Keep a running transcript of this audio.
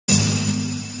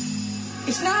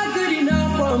It's not good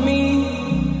enough for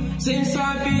me since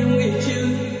I've been with you.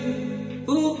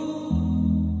 Ooh.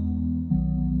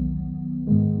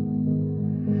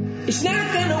 It's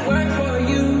not gonna work for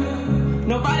you.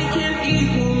 Nobody can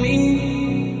equal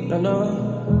me. No, no.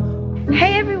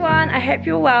 Hey everyone, I hope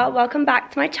you're well. Welcome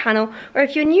back to my channel, or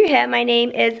if you're new here, my name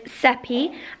is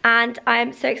Seppi and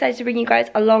I'm so excited to bring you guys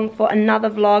along for another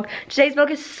vlog. Today's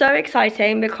vlog is so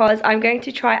exciting because I'm going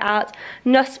to try out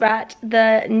Nusr-et,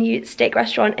 the new steak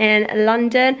restaurant in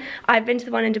London. I've been to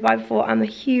the one in Dubai before. I'm a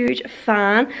huge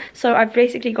fan, so I've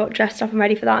basically got dressed up and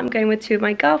ready for that. I'm going with two of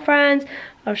my girlfriends.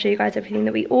 I'll show you guys everything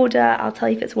that we order. I'll tell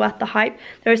you if it's worth the hype.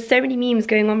 There are so many memes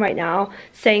going on right now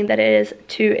saying that it is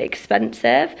too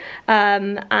expensive.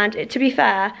 To be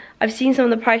fair, I've seen some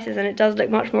of the prices and it does look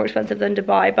much more expensive than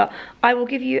Dubai, but I will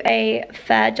give you a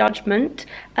fair judgment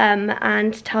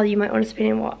and tell you my honest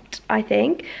opinion what I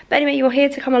think. But anyway, you're here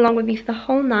to come along with me for the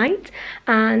whole night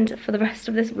and for the rest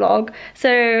of this vlog.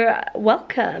 So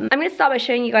welcome. I'm going to start by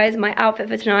showing you guys my outfit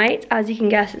for tonight. As you can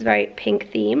guess, it's very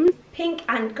pink themed. Pink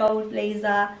and gold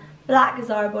blazer, black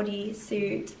Zara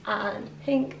bodysuit, and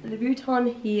pink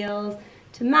Louboutin heels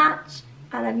to match.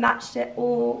 And I've matched it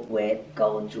all with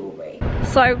gold jewellery.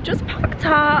 So I've just packed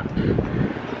up.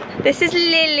 This is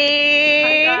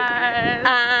Lily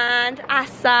and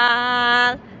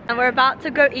Asal. And we're about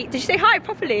to go eat. Did you say hi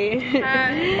properly?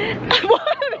 Hi.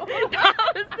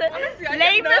 That was the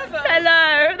lamest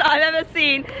hello that I've ever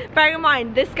seen. Bearing in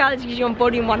mind, this girl is usually on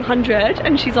volume 100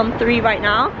 and she's on 3 right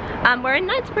now. We're in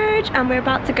Knightsbridge and we're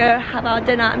about to go have our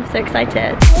dinner. I'm so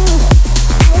excited.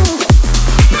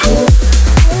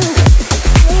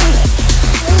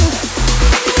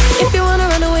 If you wanna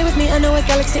run away with me, I know a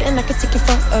galaxy and I could take you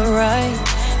for a ride.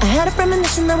 I had a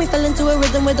premonition that we fell into a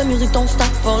rhythm where the music don't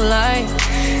stop for life.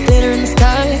 Glitter in the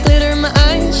sky, glitter in my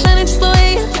eyes, shining just the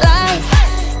way you like.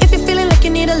 If you're feeling like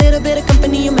you need a little bit of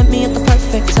company, you met me at the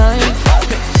perfect time.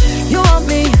 You want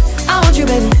me, I want you,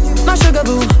 baby. My sugar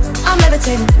boo, I'm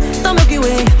levitating. The Milky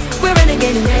Way, we're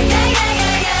renegading.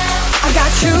 I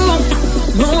got you,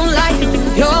 moonlight,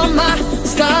 you're my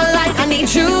starlight. I need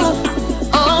you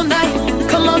all night.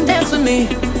 Come on, dance with me.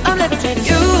 I'm levitating.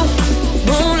 You,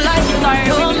 moonlight. So we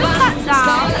just sat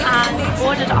down and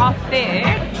ordered our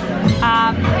food.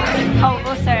 Oh,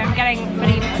 also I'm getting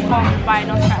really bombed by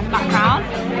Nusr-et in the background.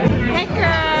 Hey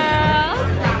girls!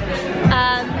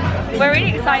 We're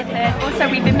really excited. Also,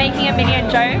 we've been making a million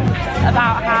jokes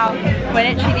about how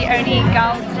we're literally the only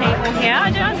girls table here.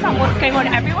 I don't understand what's going on.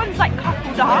 Everyone's like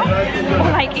coupled up or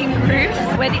like in groups.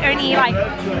 We're the only like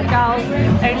girls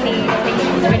only table.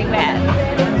 It's really weird.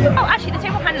 Oh, actually, the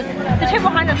table behind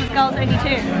us is girls only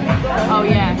too. Oh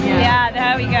yeah. Yeah,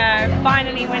 there we go.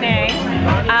 Finally winning.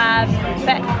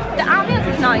 But the ambience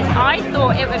is nice. I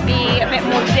thought it would be a bit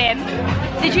more dim.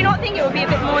 Did you not think it would be a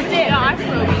bit more dim? Yeah, I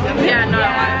thought it would be. Yeah, no.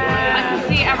 Yeah. I can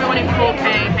see everyone in 4K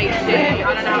HD.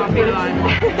 I don't know how I feel like.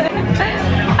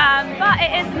 But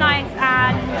it is nice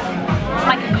and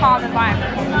like a calm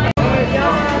environment.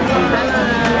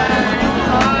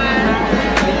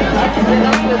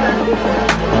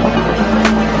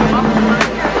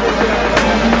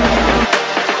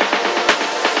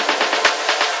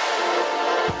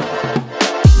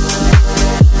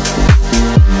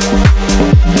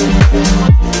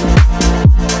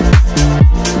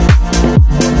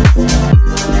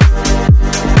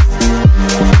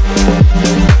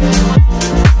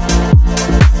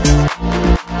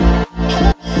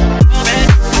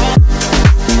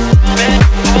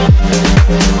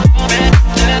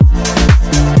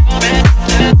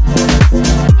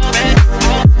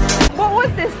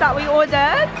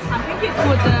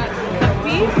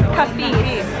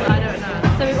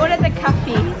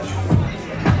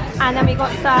 And then we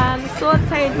got some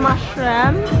sauteed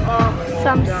mushroom,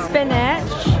 some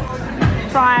spinach,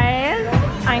 fries,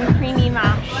 and creamy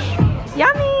mash.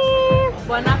 Yummy!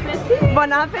 Bon appetit!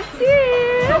 Bon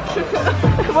appetit!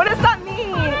 What does that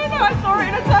mean? I don't know, I saw it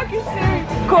in a Turkish series.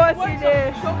 Of course you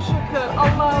did.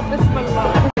 Allah,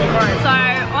 bismillah. So,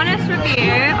 honest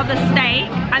review of the steak.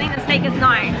 I think the steak is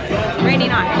nice. Really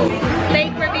nice.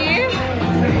 Steak review?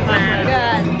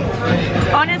 Good.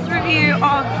 Honest review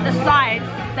of the sides.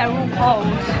 They're all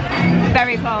cold.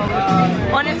 Very cold.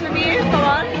 Honest review, go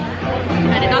on.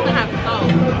 And it doesn't have salt.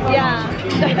 Yeah.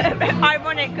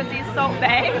 Ironic because he's Salt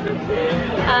Bay.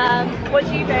 What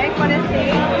do you think,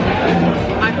 honestly?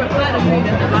 I prefer the food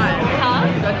in Dubai. Huh?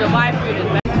 The Dubai food is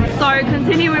better. So,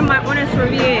 continuing with my honest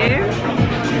review.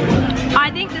 I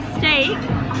think the steak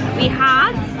we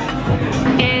had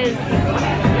is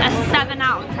a 7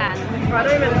 out of 10.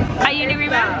 Are you in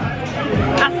agreement?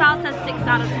 Asal says 6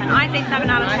 out of 10. I say 7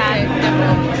 out of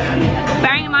 10.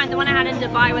 Bearing in mind the one I had in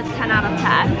Dubai was 10 out of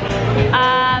 10.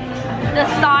 The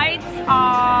sides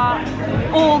are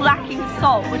all lacking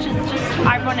salt, which is just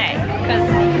ironic because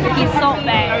he's salt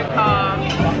bae.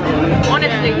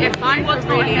 Honestly, if I was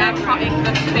really cutting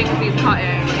the things he's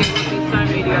cutting, it would be so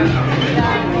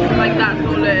mediocre. Like that's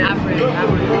all it is. Average.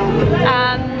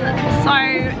 So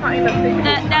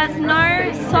there's no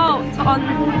salt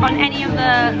on any of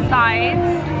the sides.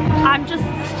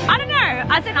 I don't know.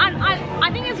 As in, I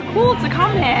think it's cool to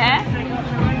come here.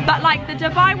 But like the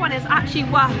Dubai one is actually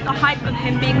worth the hype of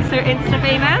him being so insta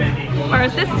famous.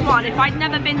 Whereas this one, if I'd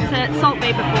never been to Salt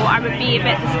Bay before, I would be a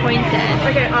bit disappointed.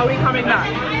 Okay, are we coming back?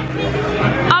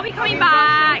 Are we coming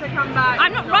back?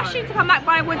 I'm not rushing to come back,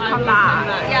 but I would come back.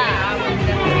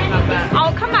 Yeah.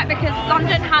 I'll come back because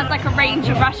London has like a range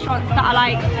of restaurants that are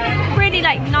like really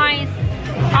like nice,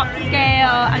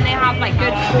 upscale, and they have like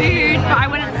good food. But I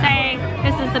wouldn't say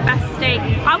this is the best steak.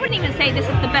 I wouldn't even say this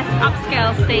is the best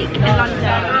upscale steak in London.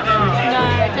 No,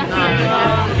 definitely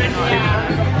not. Yeah.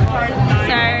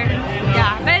 So,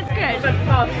 yeah, but it's good.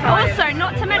 Also,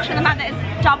 not to mention the fact that it's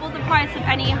double the price of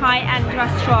any high-end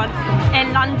restaurant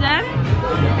in London.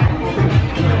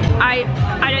 I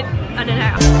don't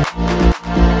know.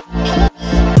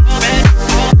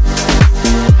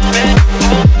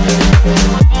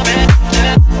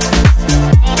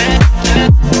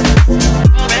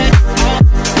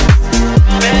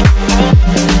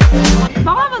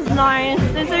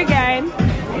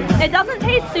 It doesn't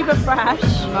taste super fresh.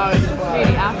 No, it's just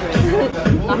really average.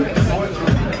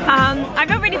 I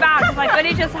feel really bad because I've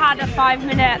only just had a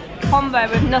 5-minute combo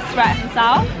with Nusr-et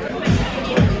himself.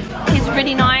 He's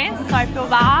really nice, so I feel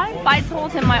bad. But I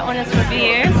told him my honest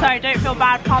review, so I don't feel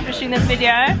bad publishing this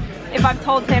video if I've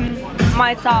told him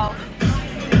myself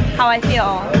how I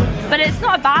feel. But it's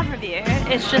not a bad review.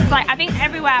 It's just like, I think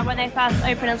everywhere when they first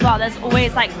open as well, there's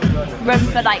always like room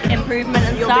for like improvement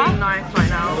and stuff. You're being nice right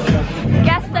now.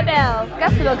 Guess the bill.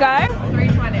 Guess the bill. Go.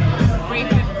 320.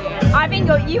 350. I think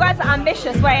you guys are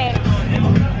ambitious. Wait.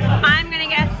 I'm gonna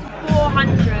guess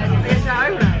 400. Is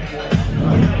that over?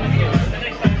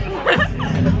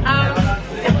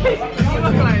 You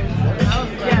were close.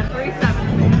 Yeah,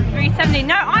 370. 370.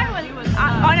 No, I was.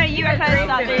 Oh no, you were close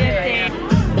to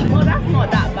 350. Well, that's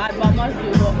not that bad, but much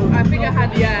more. I think it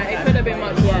had, yeah, it could have been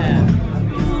much worse.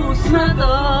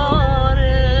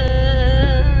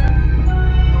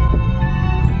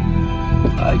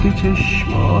 اگه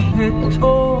چشمات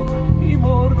تو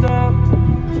می‌بردم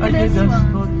اگه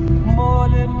دستات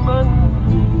مال من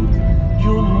بود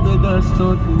جون به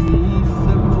دستات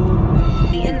می‌سپردم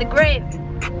In the grave.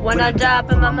 When I die,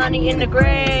 put my money in the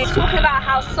grave. Talking about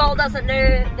how Sol doesn't know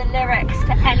the lyrics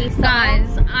to any song. Guys,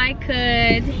 I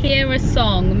could hear a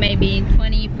song maybe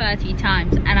 20-30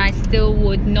 times and I still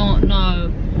would not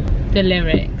know the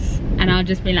lyrics. And I'll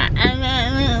just be like,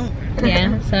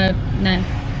 yeah, so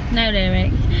no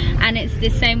lyrics. And it's the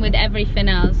same with everything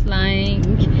else. Like,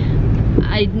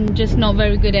 I'm just not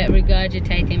very good at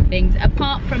regurgitating things.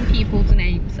 Apart from people's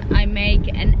names, I make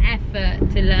an effort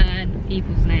to learn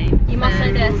people's names. You must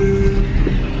know this.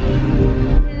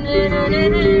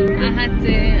 I had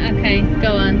to, okay,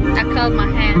 go on. I curled my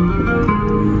hair.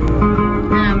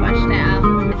 And I brushed it out.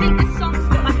 I think this song's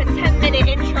got like a 10-minute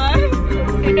intro.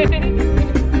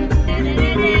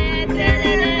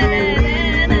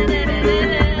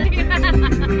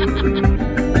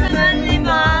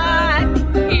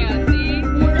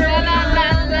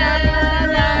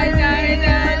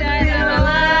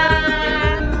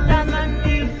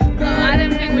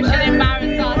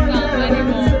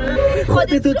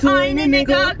 تو تو آینه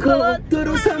نگاه کن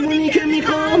درست همونی که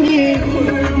میخوانی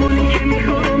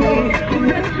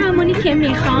همونی که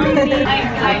میخوام.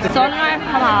 Sol and I have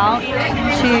come out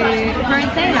to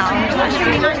Rosé Lounge. It's actually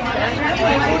really nice.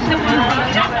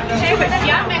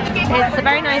 It's a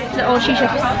very nice little shisha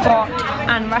spot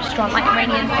and restaurant, like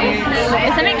Iranian food.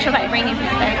 It's a mixture of like Iranian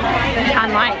food and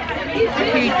like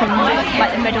food from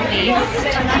like the Middle East.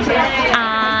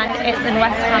 And it's in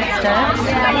West Hampstead.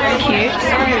 Very cute.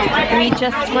 We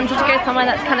just wanted to go somewhere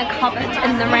that's kind of covered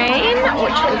in the rain,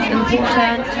 which is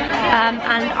important.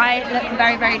 And I look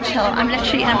very, very chill. I'm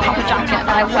literally in a puffer jacket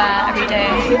that I wear every day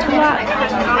to work.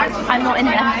 I'm not in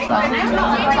there, so.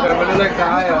 Look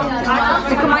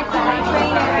at my cool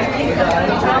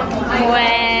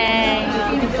way.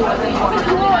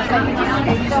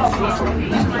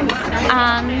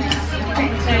 And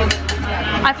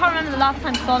I can't remember the last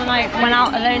time Sol and I went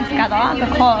out alone together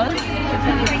because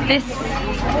this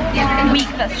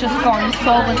week that's just gone,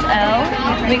 Sol was ill.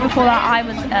 The week before that I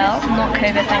was ill, not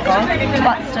COVID thank God,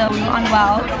 but still we were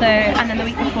unwell. So, and then the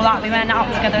week before that we went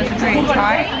out together as a group,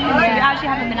 right? So we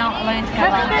actually haven't been out alone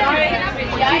together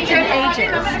in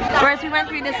ages. Whereas we went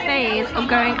through this phase of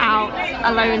going out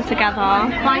alone together.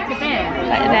 Quite a bit.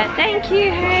 Quite a bit. Thank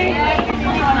you, hey.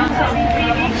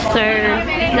 So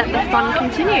let the fun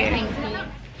continue.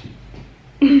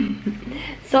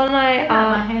 Sol and I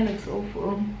are... My hair looks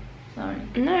awful. Sorry.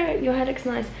 No, your hair looks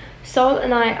nice. Sol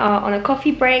and I are on a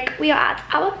coffee break. We are at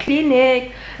our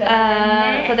clinic.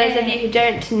 For those of you who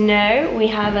don't know, we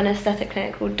have an aesthetic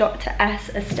clinic called Dr. S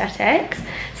Aesthetics.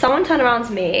 Someone turned around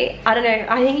to me, I don't know,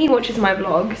 I think he watches my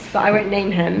vlogs, but I won't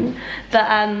name him. But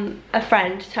a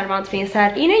friend turned around to me and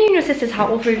said, you know, you and your sisters, how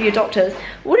all three of you are doctors,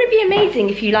 wouldn't it be amazing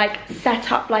if you like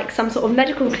set up like some sort of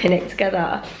medical clinic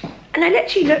together? And I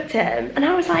literally looked at him and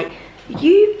I was like,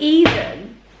 you've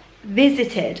even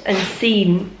visited and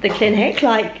seen the clinic,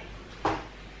 like,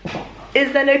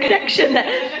 is there no connection there?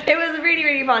 It was really,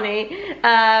 really funny.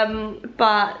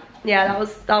 But yeah,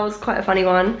 that was quite a funny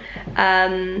one.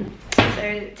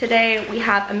 So today we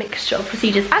have a mixture of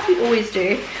procedures, as we always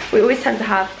do. We always tend to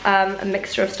have a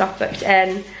mixture of stuff booked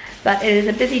in, but it is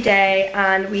a busy day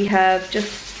and we have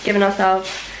just given ourselves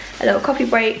a little coffee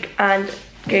break and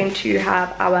going to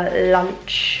have our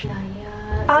lunch.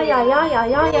 Ah yeah yeah yeah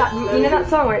yeah yeah. You know that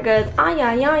song where it goes ah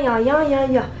yeah yeah yeah yeah yeah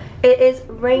yeah. It is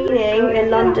raining in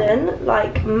London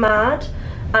like mad,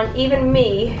 and even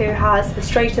me, who has the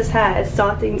straightest hair, is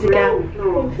starting to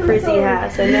get frizzy hair,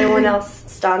 so no one else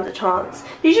stands a chance.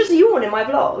 You just yawn in my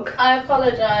vlog. I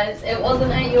apologise. It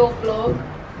wasn't at your vlog.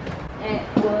 It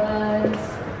was...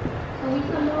 Can we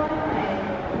come the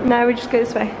right way? No, we just go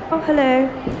this way. Oh, hello.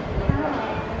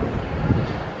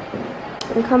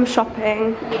 And come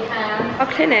shopping. Yeah.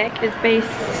 Our clinic is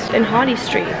based in Harley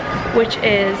Street, which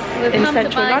is in central London. We've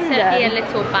come to buy Seppi a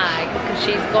little bag because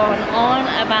she's gone on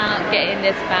about getting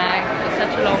this bag for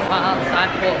such a long while, so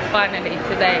I thought finally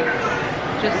today,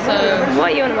 just so...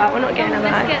 What are you on about? We're not getting a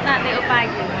bag. Let's get that little bag.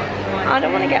 I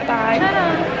don't want to get a bag. Shut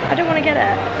up. I don't want to get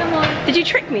it. Come on. Did you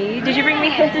trick me? Did you bring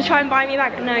me here to try and buy me a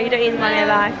bag? No, you don't need to buy me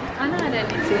a bag. I know I don't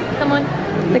need to. Come on.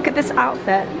 Look at this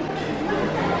outfit.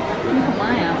 Look at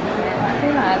my outfit. I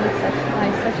feel like I look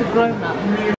such a grown up.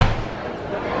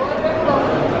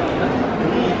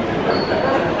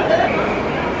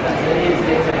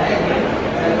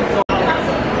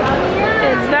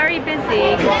 It's very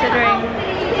busy considering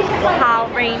how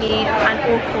rainy and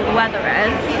awful the weather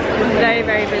is. It's very,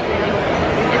 very busy.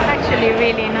 It's actually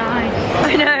really nice.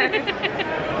 I know.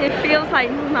 It feels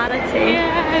like normality.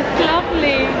 Yeah, it's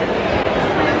lovely.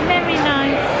 It's very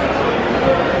nice.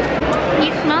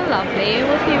 You smell lovely.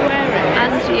 What are you wearing?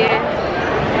 As do you.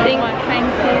 Thank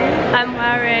you. I'm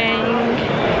wearing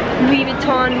Louis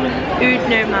Vuitton Oud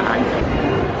Nomad.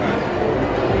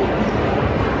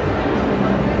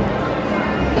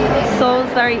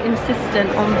 Sol's very insistent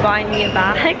on buying me a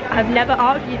bag. I've never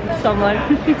argued with someone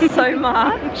so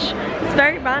much. It's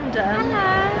very random.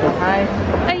 Hello. Hi.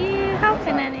 Are you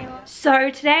helping anyone? So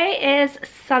today is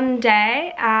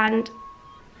Sunday and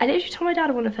I literally told my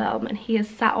dad I want to film and he has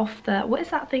sat off the, what is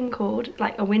that thing called?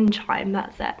 Like a wind chime,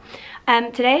 that's it.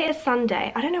 Today is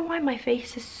Sunday. I don't know why my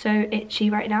face is so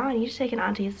itchy right now. I need to take an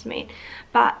antihistamine.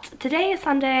 But today is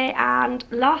Sunday and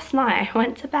last night I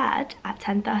went to bed at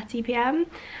 10:30 p.m.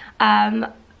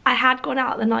 I had gone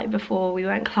out the night before. We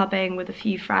went clubbing with a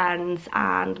few friends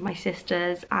and my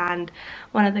sisters and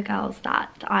one of the girls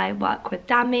that I work with,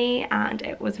 Dami, and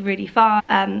it was really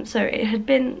fun. So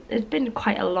it's been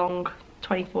quite a long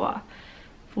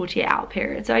 48 hour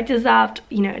period, so I deserved,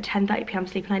 you know, a 10:30 p.m.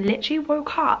 sleep, and I literally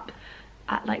woke up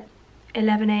at like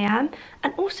 11 a.m.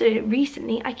 and also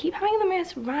recently I keep having the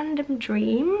most random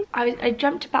dreams. I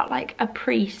dreamt about like a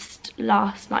priest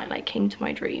last night, like came to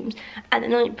my dreams, and the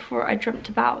night before I dreamt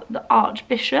about the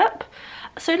archbishop.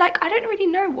 So like I don't really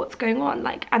know what's going on,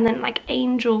 like, and then like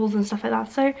angels and stuff like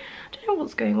that, so I don't know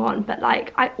what's going on. But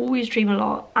like I always dream a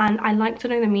lot and I like to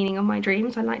know the meaning of my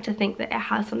dreams. I like to think that it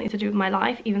has something to do with my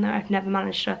life, even though I've never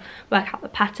managed to work out the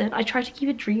pattern. I tried to keep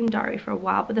a dream diary for a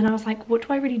while, but then I was like, what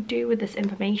do I really do with this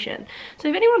information? So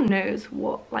if anyone knows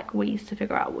what like ways to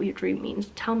figure out what your dream means,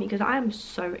 tell me, because I am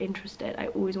so interested. I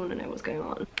always want to know what's going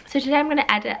on. So today I'm going to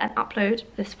edit and upload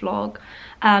this vlog,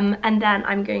 and then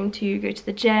I'm going to go to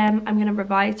the gym. I'm going to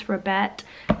revise for a bit.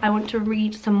 I want to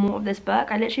read some more of this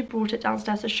book. I literally brought it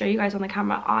downstairs to show you guys on the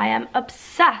camera. I am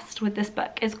obsessed with this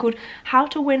book. It's called How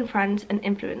to Win Friends and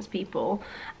Influence People,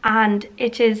 and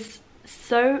it is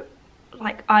so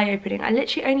like eye-opening. I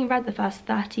literally only read the first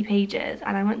 30 pages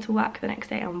and I went to work the next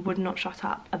day and would not shut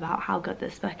up about how good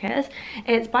this book is.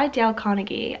 It's by Dale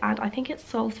Carnegie and I think it's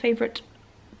Sol's favourite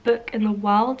book in the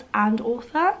world and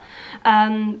author.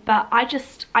 But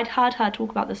I'd heard her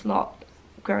talk about this a lot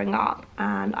growing up,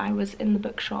 and I was in the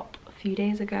bookshop a few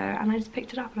days ago and I just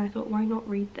picked it up and I thought, why not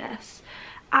read this?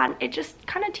 And it just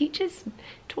kind of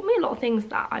taught me a lot of things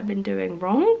that I've been doing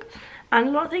wrong and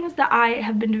a lot of things that I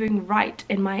have been doing right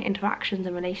in my interactions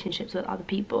and relationships with other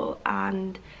people,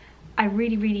 and I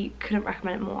really couldn't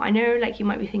recommend it more. I know, like, you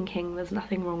might be thinking there's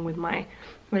nothing wrong with my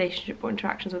relationship or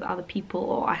interactions with other people,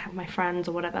 or I have my friends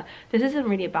or whatever. This isn't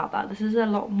really about that. This is a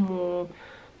lot more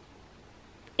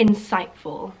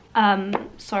insightful.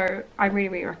 So I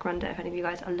really recommend it if any of you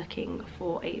guys are looking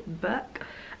for a book.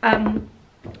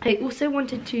 I also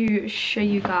wanted to show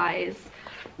you guys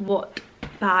what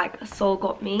bag Sol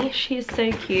got me. She is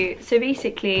so cute. So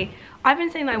basically, I've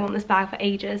been saying that I want this bag for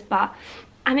ages, but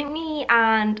I think me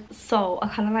and Sol are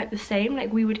kind of like the same.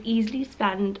 Like, we would easily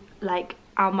spend like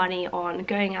our money on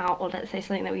going out, or let's say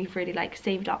something that we've really like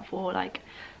saved up for, like,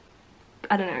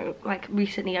 I don't know, like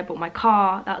recently I bought my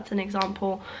car, that's an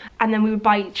example, and then we would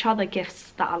buy each other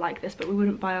gifts that are like this, but we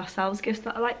wouldn't buy ourselves gifts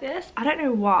that are like this. I don't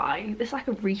know why. This is like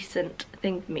a recent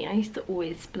thing for me. I used to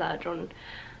always splurge on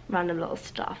random little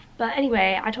stuff. But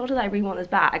anyway, I told her that I really want this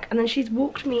bag, and then she's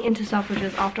walked me into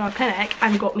Selfridges after our clinic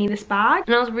and got me this bag,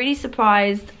 and I was really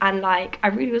surprised, and like I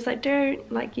really was like,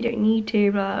 you don't need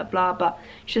to, blah blah, but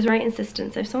she was very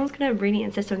insistent. So if someone's gonna really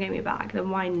insist on getting me a bag, then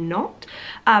why not?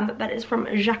 But it's from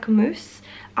Jacquemus.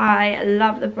 I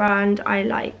love the brand. I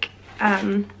like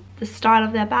the style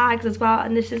of their bags as well,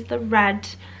 and this is the red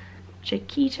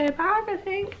Chiquito bag, I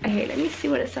think. Okay, let me see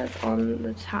what it says on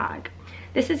the tag.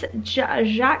 This is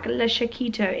Jacques Le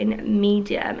Chiquito in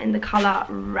medium in the colour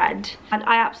red, and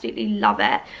I absolutely love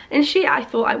it. Initially I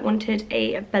thought I wanted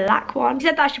a black one. She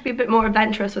said that I should be a bit more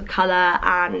adventurous with colour,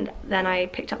 and then I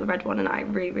picked up the red one and I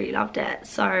really loved it.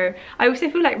 So I also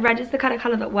feel like red is the kind of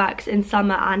colour that works in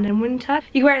summer and in winter.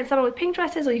 You can wear it in summer with pink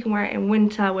dresses, or you can wear it in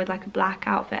winter with like a black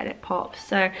outfit and it pops.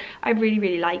 So I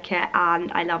really like it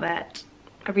and I love it.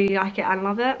 I really like it and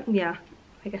love it. Yeah,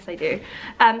 I guess I do.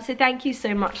 So thank you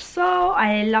so much, Sol.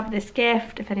 I love this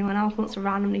gift. If anyone else wants to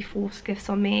randomly force gifts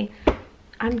on me,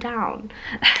 I'm down.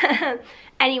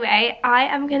 Anyway, I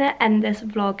am gonna end this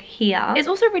vlog here. It's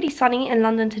also really sunny in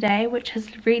London today, which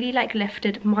has really like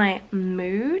lifted my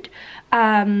mood.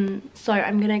 So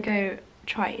I'm gonna go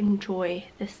try enjoy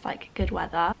this like good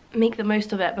weather, make the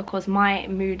most of it, because my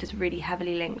mood is really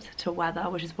heavily linked to weather,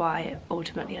 which is why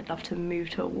ultimately I'd love to move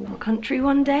to a warmer country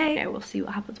one day. You know, we'll see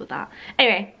what happens with that.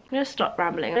 Anyway, I'm gonna stop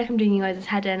rambling. Like I'm doing you guys'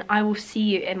 head in. I will see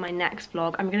you in my next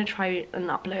vlog. I'm gonna try and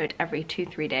upload every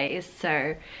 2-3 days,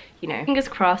 so you know, fingers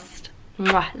crossed.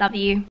 Mwah, love you.